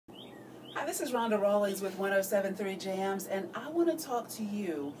Hi, this is Rhonda Rawlings with 107.3 Jams, and I want to talk to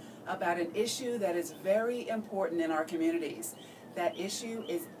you about an issue that is very important in our communities. That issue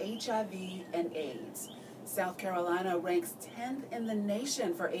is HIV and AIDS. South Carolina ranks 10th in the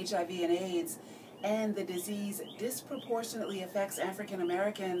nation for HIV and AIDS, and the disease disproportionately affects African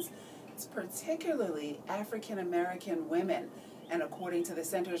Americans, particularly African American women. And according to the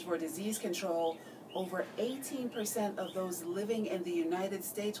Centers for Disease Control, over 18% of those living in the United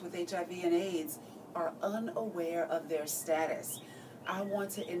States with HIV and AIDS are unaware of their status. I want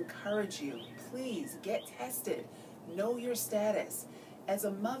to encourage you, please get tested. Know your status. As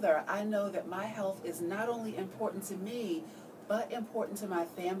a mother, I know that my health is not only important to me, but important to my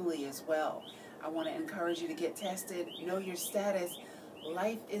family as well. I want to encourage you to get tested, know your status.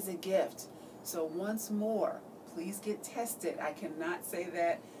 Life is a gift. So once more, please get tested. I cannot say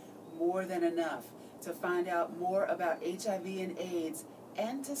that more than enough. To find out more about HIV and AIDS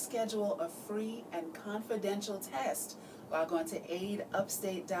and to schedule a free and confidential test, log on to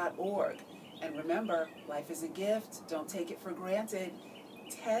aidupstate.org. And remember, life is a gift. Don't take it for granted.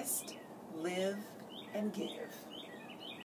 Test, live, and give.